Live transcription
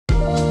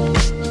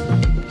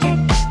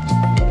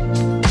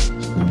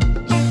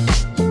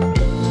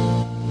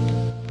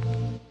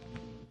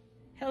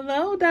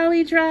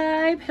Dolly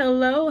Tribe.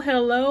 Hello,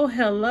 hello,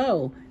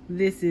 hello.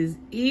 This is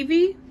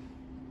Evie.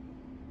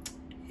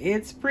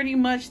 It's pretty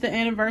much the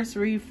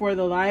anniversary for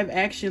the live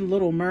action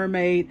Little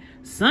Mermaid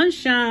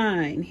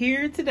Sunshine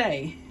here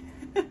today.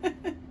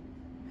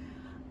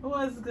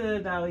 What's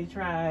good, Dolly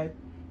Tribe?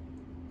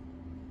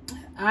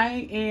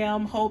 I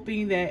am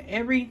hoping that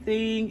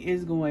everything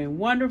is going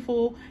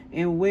wonderful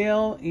and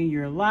well in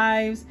your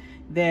lives,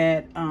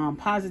 that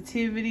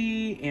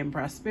positivity and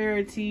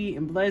prosperity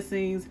and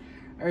blessings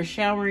are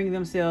showering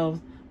themselves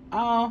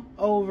all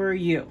over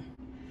you.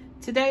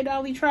 Today,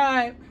 Dolly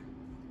Tribe,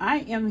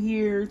 I am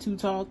here to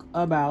talk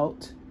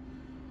about,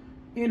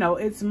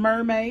 it's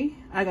Mermaid.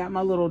 I got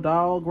my little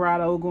doll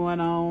grotto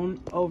going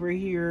on over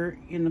here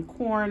in the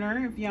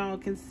corner. If y'all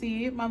can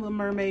see it, my little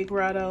mermaid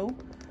grotto.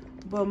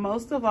 But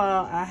most of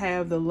all, I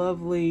have the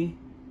lovely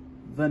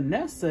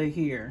Vanessa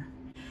here.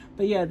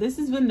 But yeah, this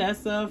is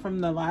Vanessa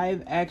from the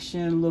live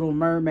action Little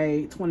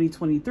Mermaid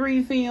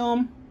 2023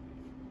 film.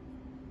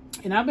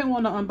 And I've been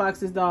wanting to unbox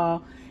this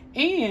doll.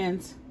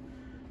 And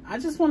I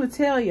just want to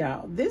tell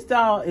y'all, this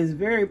doll is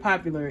very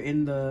popular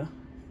in the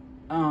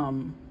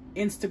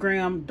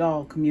Instagram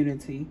doll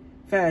community,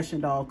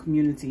 fashion doll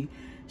community.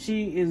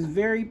 She is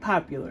very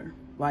popular.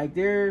 Like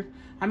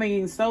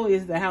so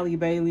is the Halle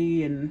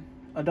Bailey and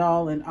a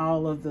doll and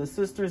all of the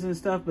sisters and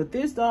stuff. But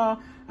this doll,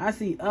 I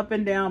see up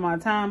and down my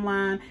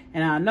timeline,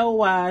 and I know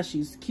why.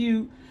 She's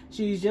cute.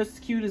 She's just as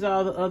cute as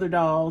all the other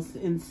dolls.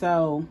 And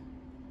so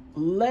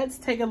let's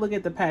take a look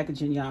at the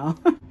packaging, y'all.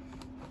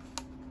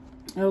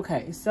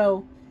 Okay,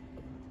 so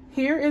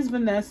here is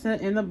Vanessa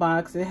in the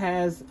box. It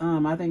has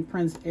I think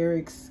Prince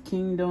Eric's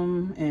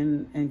kingdom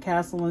and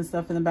castle and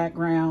stuff in the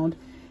background.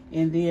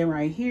 And then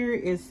right here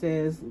it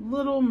says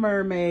Little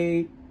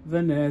Mermaid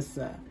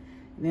Vanessa.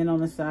 And then on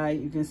the side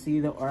you can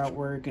see the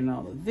artwork and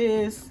all of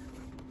this.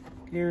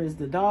 Here is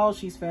the doll.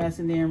 She's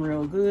fastened in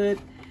real good.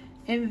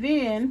 And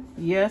then,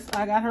 yes,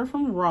 I got her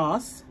from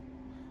Ross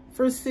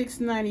for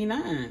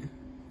 $6.99.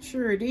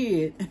 Sure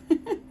did.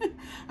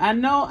 I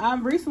know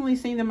I've recently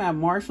seen them at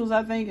Marshall's,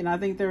 I think, and I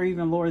think they're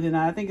even lower than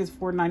that. I think it's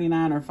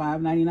 $4.99 or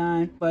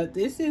 $5.99. But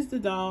this is the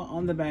doll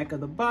on the back of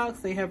the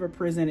box. They have it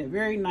presented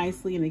very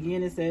nicely. And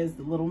again, it says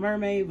the Little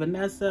Mermaid,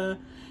 Vanessa.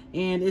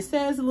 And it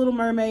says the Little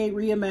Mermaid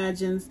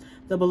reimagines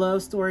the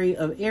beloved story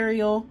of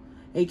Ariel,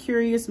 a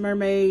curious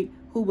mermaid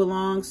who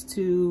longs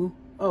to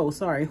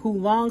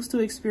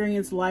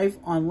experience life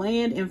on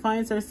land and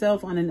finds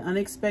herself on an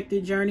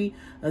unexpected journey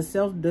of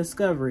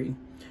self-discovery.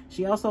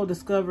 She also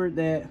discovered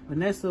that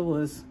Vanessa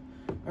was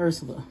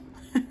Ursula.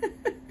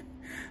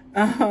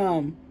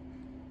 And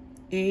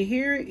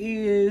here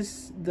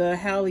is the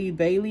Halle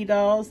Bailey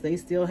dolls. They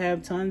still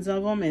have tons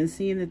of them. And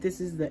seeing that this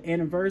is the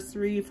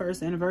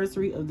first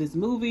anniversary of this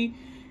movie,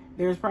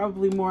 there's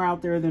probably more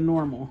out there than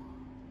normal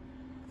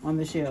on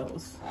the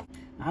shelves.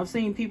 I've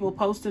seen people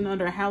posting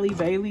under Halle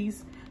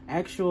Bailey's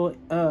actual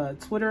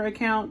Twitter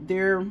account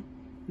their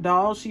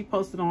dolls she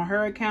posted on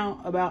her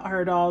account about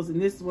her dolls,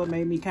 and this is what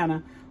made me kind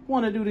of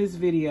want to do this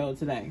video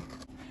today.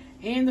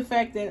 And the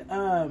fact that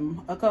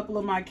a couple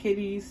of my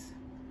kitties,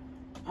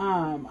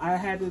 I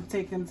had to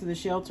take them to the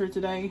shelter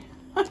today.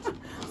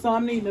 So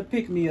I'm needing to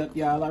pick me up,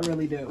 y'all. I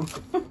really do.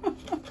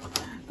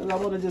 Because I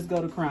want to just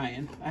go to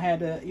crying. I had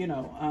to,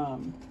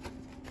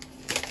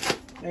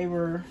 they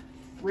were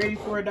ready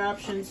for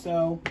adoption,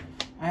 so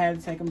I had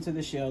to take them to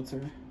the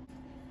shelter.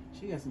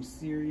 She got some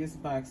serious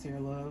box hair,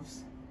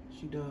 loves.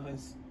 She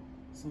does.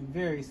 Some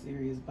very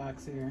serious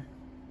box hair.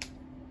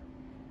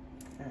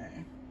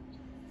 Okay.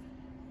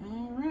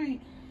 All right.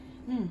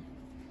 Let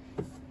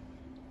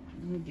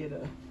me get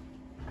a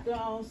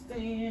doll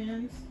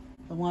stand.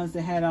 The ones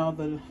that had all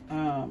the,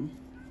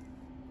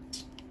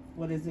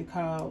 what is it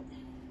called?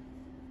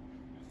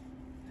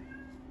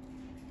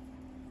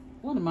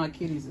 One of my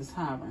kitties is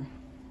hovering.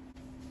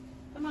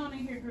 Come on in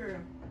here, girl.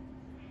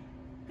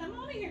 Come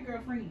on in here,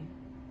 girlfriend.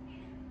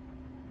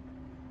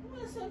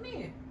 What's up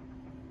here?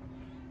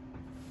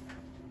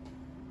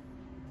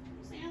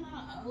 You sound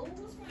all old.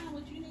 What's wrong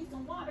with you? You need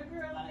some water,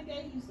 girl? I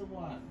gave you some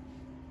water.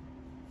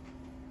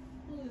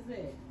 Who is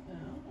that? I was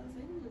about to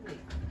say, who is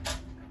that?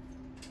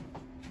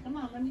 Come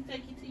on, let me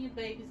take you to your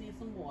babies and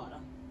some water.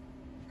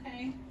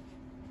 Okay?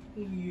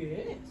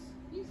 Yes.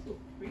 You're so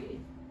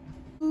pretty.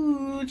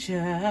 Ooh,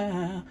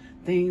 child,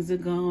 things are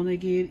gonna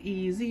get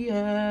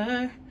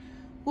easier.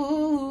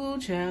 Ooh,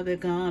 child, they're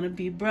gonna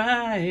be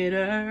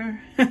brighter.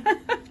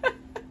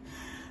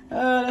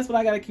 That's what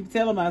I gotta keep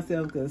telling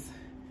myself, because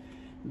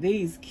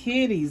these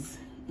kitties,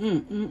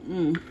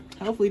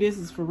 hopefully this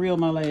is for real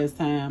my last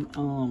time.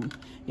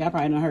 Y'all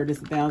probably done heard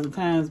this 1,000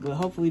 times, but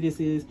hopefully this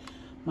is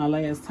my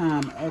last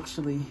time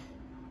actually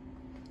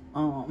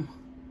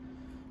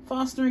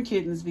fostering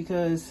kittens,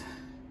 because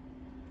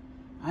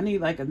I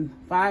need like a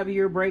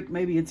 5-year break,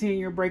 maybe a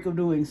 10-year break of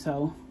doing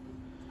so.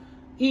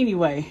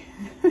 Anyway.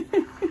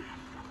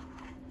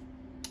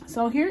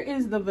 So here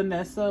is the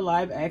Vanessa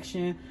live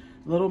action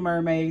Little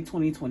Mermaid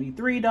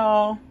 2023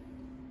 doll.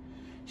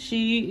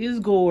 She is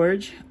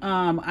gorge.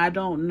 I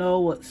don't know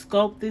what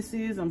sculpt this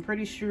is. I'm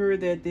pretty sure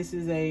that this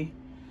is a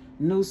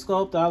new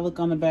sculpt. I'll look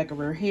on the back of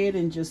her head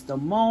in just a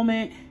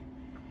moment.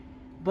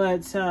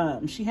 But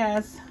she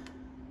has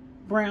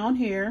brown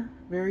hair,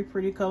 very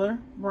pretty color,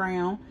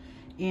 brown.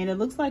 And it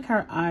looks like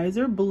her eyes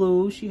are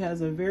blue. She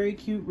has a very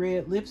cute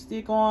red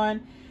lipstick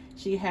on.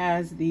 She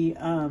has the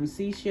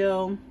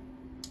seashell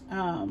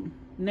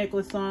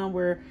necklace on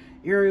where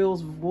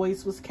Ariel's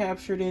voice was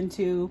captured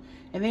into.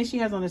 And then she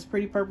has on this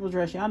pretty purple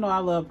dress. Y'all know I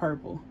love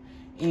purple.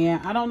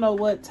 And I don't know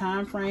what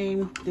time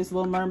frame this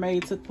Little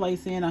Mermaid took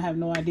place in. I have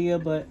no idea.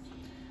 But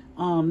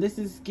this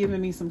is giving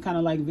me some kind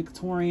of like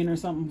Victorian or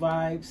something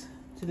vibes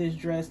to this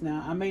dress.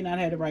 Now, I may not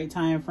have the right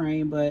time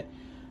frame, but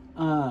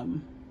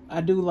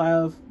I do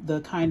love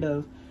the kind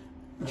of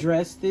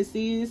dress this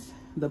is.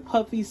 The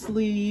puffy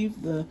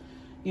sleeve, the,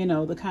 you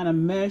know, the kind of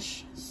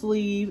mesh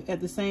sleeve at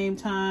the same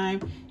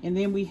time. And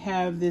then we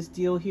have this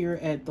deal here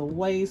at the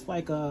waist,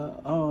 like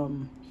a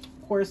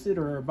corset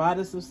or a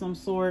bodice of some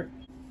sort.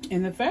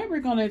 And the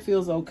fabric on it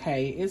feels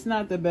okay. It's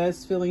not the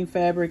best feeling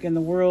fabric in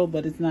the world,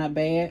 but it's not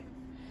bad.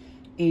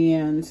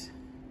 And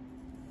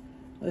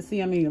let's see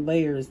how many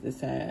layers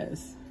this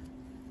has.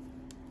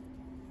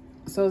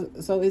 So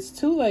it's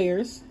 2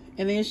 layers.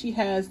 And then she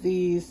has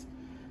these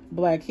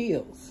black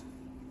heels.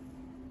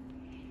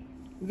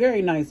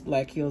 Very nice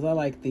black heels. I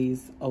like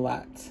these a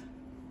lot.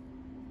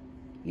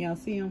 Y'all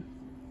see them?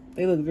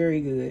 They look very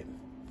good.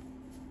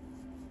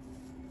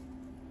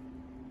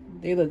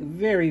 They look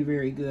very,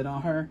 very good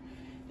on her.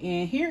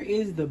 And here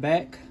is the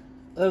back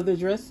of the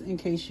dress in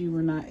case you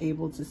were not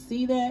able to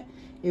see that.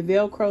 It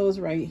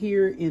velcros right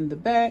here in the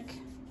back.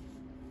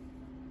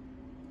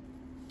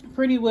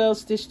 Pretty well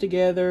stitched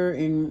together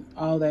and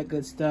all that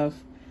good stuff.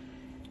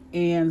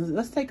 And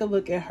let's take a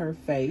look at her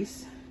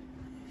face.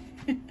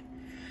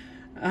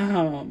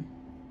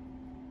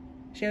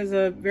 She has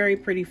a very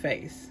pretty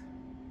face.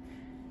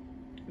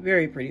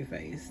 Very pretty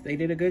face. They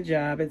did a good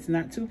job. It's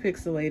not too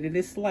pixelated.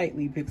 It's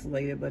slightly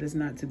pixelated, but it's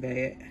not too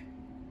bad.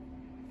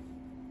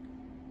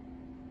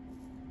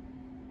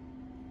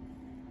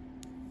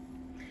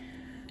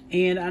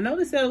 And I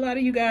noticed that a lot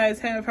of you guys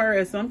have her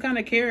as some kind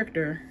of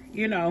character,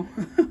 you know,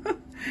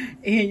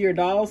 in your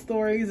doll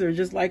stories, or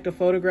just like to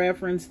photograph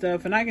her and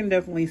stuff. And I can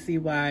definitely see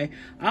why.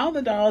 All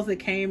the dolls that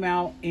came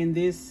out in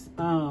this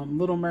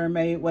Little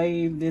Mermaid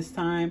wave this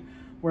time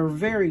were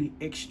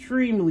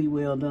extremely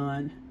well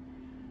done.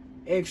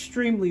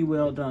 Extremely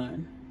well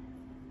done.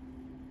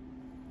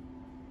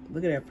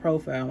 Look at that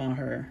profile on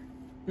her.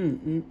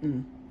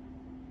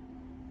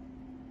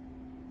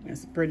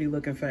 That's a pretty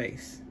looking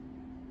face.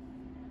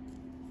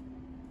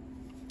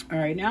 All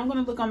right, now I'm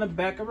going to look on the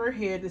back of her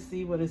head to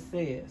see what it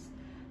says.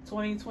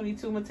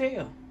 2022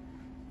 Mattel.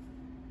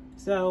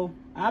 So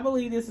I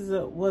believe this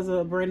was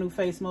a brand new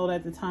face mold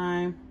at the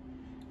time.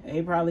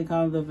 They probably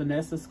called it the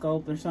Vanessa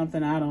sculpt or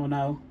something. I don't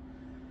know.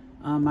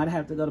 I'd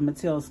have to go to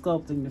Mattel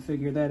Sculpting to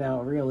figure that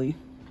out, really.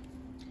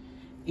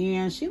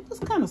 And she looks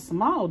kind of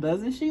small,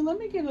 doesn't she? Let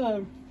me get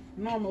a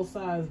normal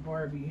size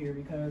Barbie here,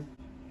 because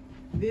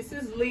this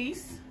is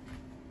Lise.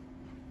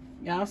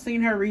 Y'all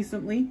seen her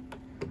recently.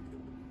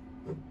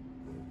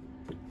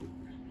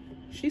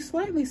 She's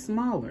slightly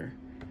smaller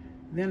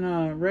than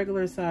a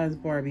regular size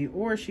Barbie,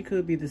 or she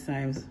could be the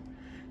same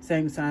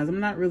size.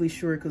 I'm not really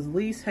sure, because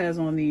Lise has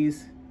on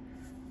these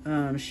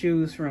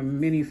shoes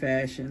from Mini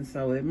Fashion,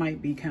 so it might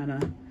be kind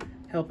of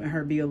helping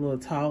her be a little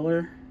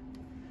taller.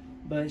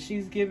 But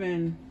she's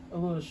given a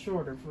little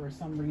shorter for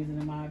some reason,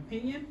 in my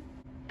opinion.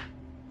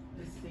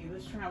 Let's see.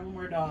 Let's try one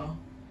more doll.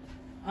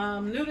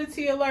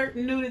 Nudity alert,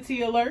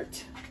 nudity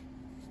alert.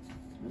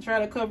 I'll try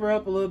to cover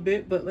up a little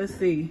bit, but let's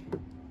see.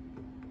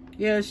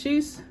 Yeah,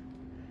 she's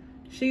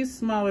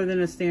smaller than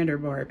a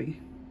standard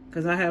Barbie,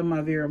 because I have my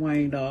Vera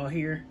Wang doll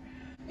here.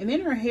 And then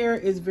her hair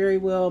is very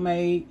well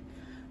made.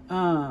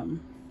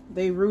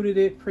 They rooted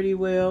it pretty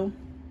well.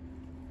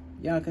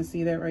 Y'all can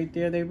see that right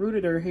there. They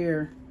rooted her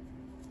hair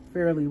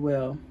fairly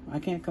well. I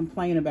can't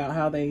complain about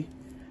how they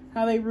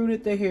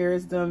rooted the hair.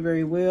 It's done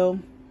very well.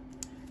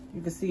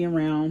 You can see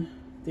around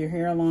their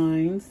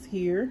hairlines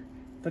here,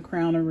 the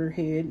crown of her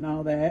head and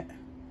all that.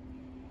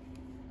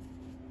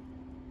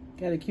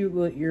 Got a cute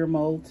little ear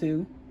mold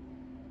too.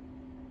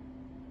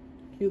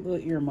 Cute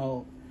little ear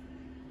mold.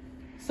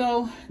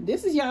 So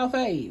this is y'all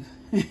fave.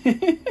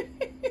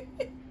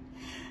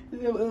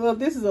 Well,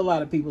 this is a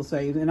lot of people's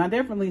fave, and I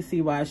definitely see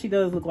why. She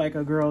does look like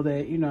a girl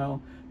that, you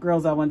know,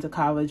 girls I went to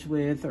college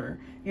with, or,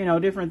 you know,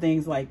 different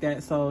things like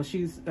that. So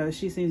she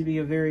seems to be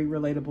a very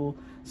relatable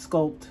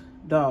sculpt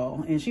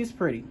doll, and she's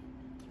pretty.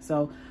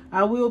 So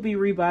I will be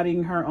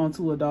rebodying her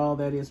onto a doll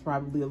that is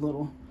probably a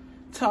little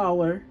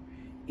taller.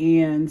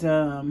 And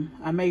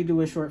I may do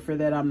a short for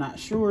that, I'm not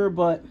sure.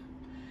 But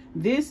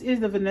this is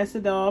the Vanessa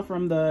doll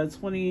from the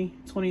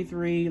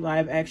 2023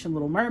 live action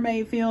Little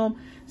Mermaid film.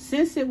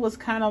 Since it was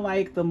kind of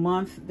like the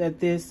month that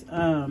this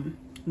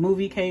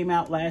movie came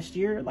out last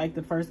year, like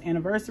the first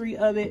anniversary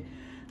of it,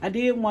 I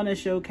did want to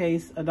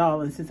showcase a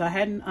doll. And since I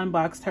hadn't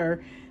unboxed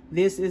her,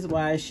 this is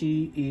why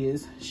she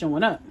is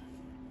showing up.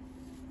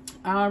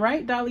 All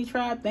right, Dolly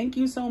Tribe, thank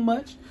you so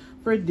much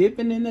for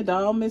dipping in the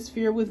doll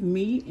sphere with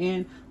me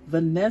and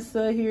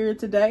Vanessa here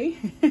today.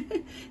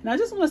 And I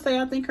just want to say,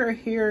 I think her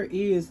hair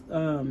is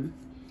a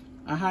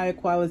high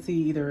quality,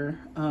 either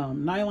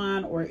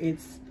nylon or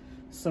it's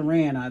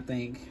saran. I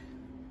think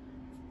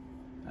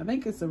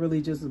it's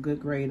really just a good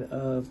grade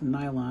of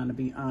nylon, to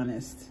be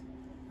honest.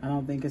 I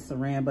don't think it's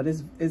saran, but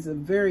it's a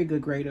very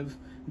good grade of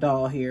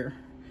doll hair.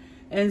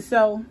 And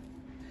so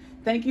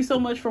thank you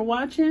so much for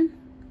watching.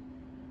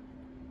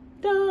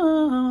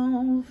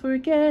 Don't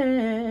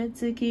forget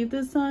to keep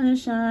the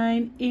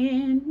sunshine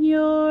in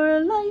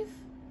your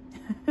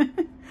life.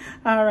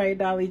 All right,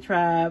 Dolly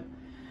Tribe.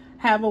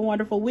 Have a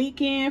wonderful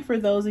weekend. For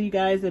those of you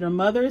guys that are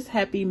mothers,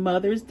 happy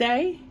Mother's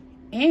Day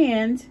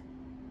and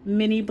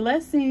many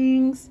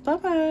blessings.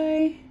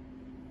 Bye-bye.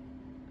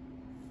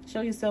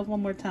 Show yourself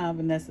one more time,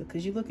 Vanessa,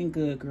 because you're looking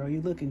good, girl.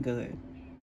 You're looking good.